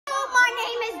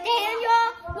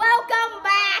Welcome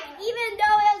back, even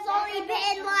though it's only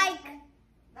been like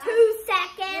 2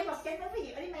 seconds.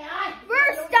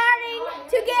 We're starting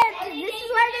to get, this is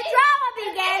where the drama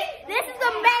begins. This is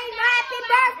the main happy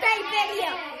birthday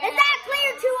video. Is that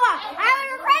clear to all? I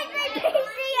would greatly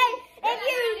appreciate if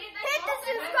you hit the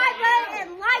subscribe button and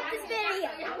like this video.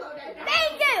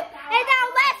 Thank you. And now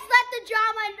let's let the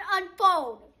drama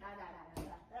unfold.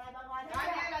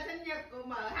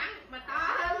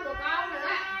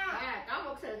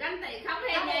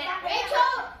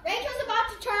 Rachel's about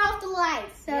to turn off the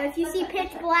lights, so if you see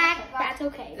pitch black, that's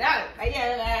okay. Rồi, bây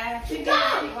giờ xin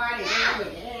qua để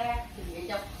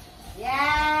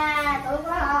yeah, đúng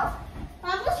không?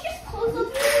 Let's just close the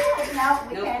door. No,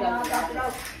 we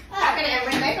cannot. cái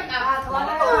đèn bên đấy bắt đầu.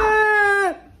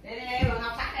 Đây,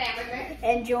 Ngọc tắt đèn bên đấy.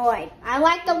 Enjoy. I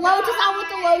like the Lotus. I want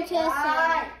the Lotus.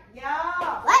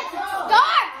 Let's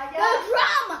start the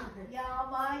drama.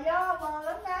 Vô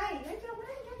lắm đây.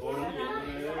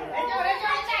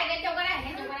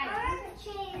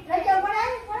 Lấy chung qua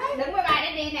đây. Đứng với bà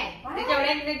để đi nè. Đi cho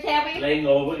lên xe đi. Lên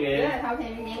ngồi với kìa.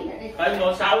 Tới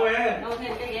ngồi sau á. Ngồi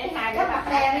thêm cái ghế hai cái bật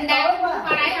đèn lên đâu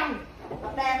qua đấy không?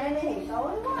 Bật đèn lên đi thì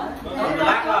tối quá.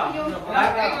 Lát không?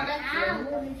 Lát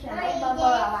không?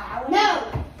 No.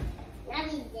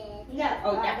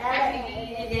 Ồ, chặt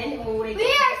cái ghế ngu đi. We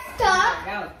are stuck.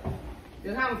 Đâu.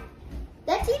 Được không?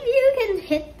 Let's see if you can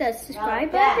hit the subscribe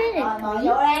button and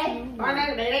Con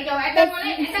để đây cho anh if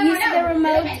you use the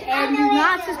remote and do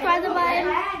not subscribe the button,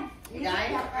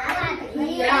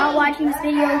 you're not watching this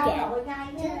video again.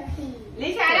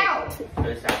 Lý Sa đâu?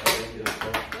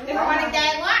 Đi qua đi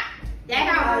chơi quá. Chạy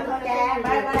không?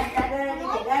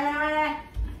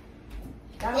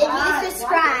 If you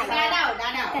subscribe. Ra đâu?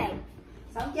 Okay.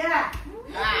 Xong chưa?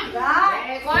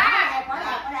 Rồi. Quá.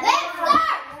 Let's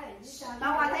start. Bà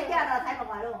ngoài thấy chưa? Rồi thấy bà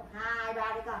ngoài luôn. 2, 3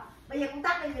 đi con. Bây giờ con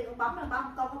tắt đi thì con bấm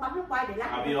con có bấm nút quay để lắc.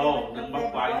 Video, đừng bấm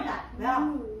quay. Phải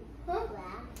không?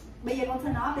 Bây giờ con sẽ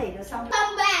nói thì rồi xong.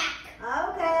 Come back.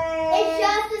 Okay. It's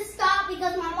just to stop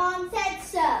because my mom said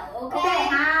so. Okay.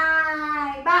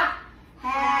 2, 3.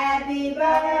 Happy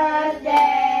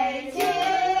birthday to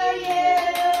you.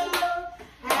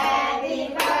 Happy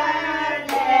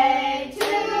birthday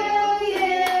to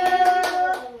you.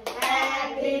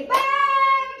 Happy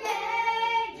birthday,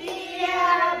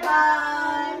 dear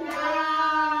Bonna.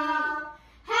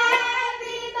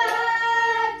 Happy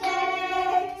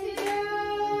birthday to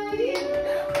you.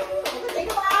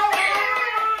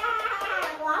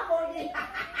 Quá vui đi.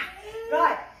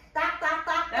 Rồi, tắt.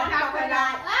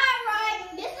 Alright,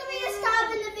 this will be the stop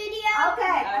in the video.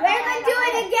 Okay. We're going to do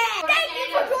it again. Thank you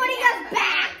for joining us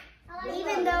back.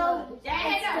 Even though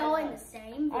it's still in the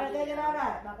same video.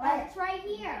 It's right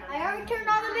here. I already turned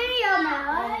on the video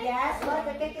now. Yes,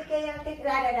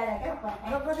 cái đây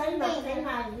không có thấy mình thế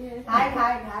này. Thấy.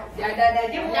 Để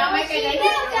giúp cho mấy cái đấy.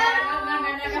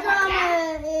 The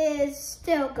drama is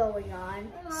still going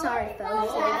on. Sorry,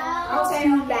 folks. It's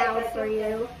too loud for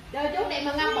you. Rồi chú để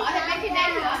mà Ngọc bỏ thêm mấy cái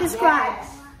đèn nữa. Subscribe.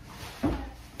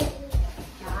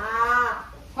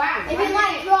 Khoan. If you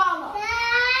like drama.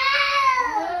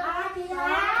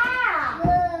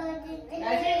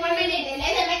 Rồi xin quay đi để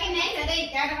lấy thêm mấy cái nến nữa đi.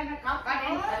 Cho nó có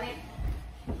nến.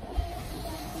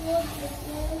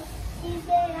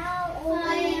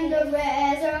 I am the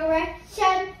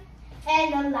resurrection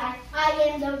and the life. I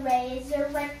am the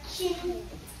resurrection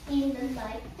in the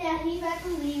life that he might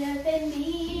believe in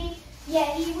me.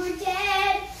 Yet you were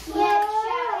dead, yet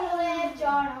shall you live,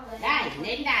 John. Đây,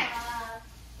 nến đây.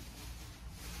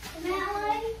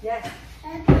 Yes.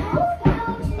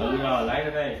 Từ rồi lấy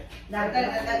cái đây.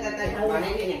 Từ bỏ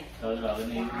nến đi nè. Từ rồi cái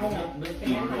này biết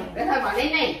chim rồi. Để thôi bỏ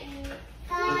nến đi.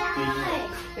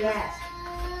 Yes.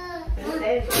 Just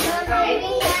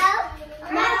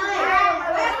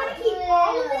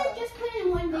put it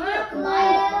in one video.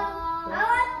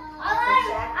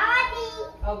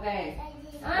 Okay.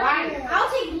 One. I'll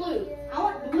take blue. I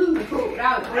want blue.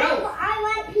 Rồi, blue. I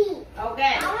want pink.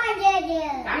 Okay. I want red.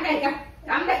 Cắm đi.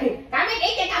 Cắm cái ý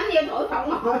cho cắm nhiều thổi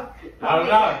phồng rồi.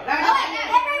 Rồi.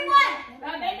 Everyone.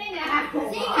 Rồi đến đây nè.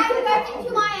 Sing happy birthday to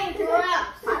my grown-ups.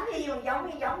 Bấm gì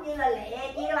giống như là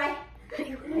lẹ như vậy.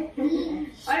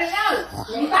 Ở đây đâu?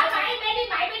 Ba bảy, bé đi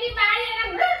ba nha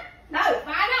năm rứt. Đâu,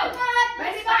 ba đâu?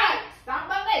 Bé đi ba. Còn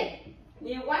bấm đi.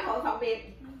 Nhiều quá thổi phồng biệt.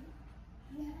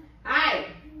 2,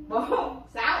 4,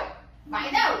 6,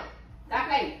 7 đâu? Tắt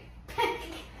đi.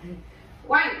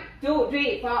 1, 2, 3, 4,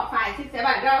 5, 6,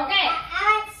 7. Rồi ok. I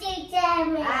want 6,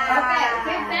 7.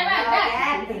 Okay, 6, 7. Ok,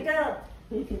 thấy chưa?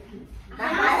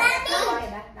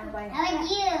 Đang quay. I want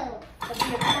you.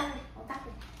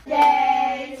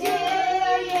 Day to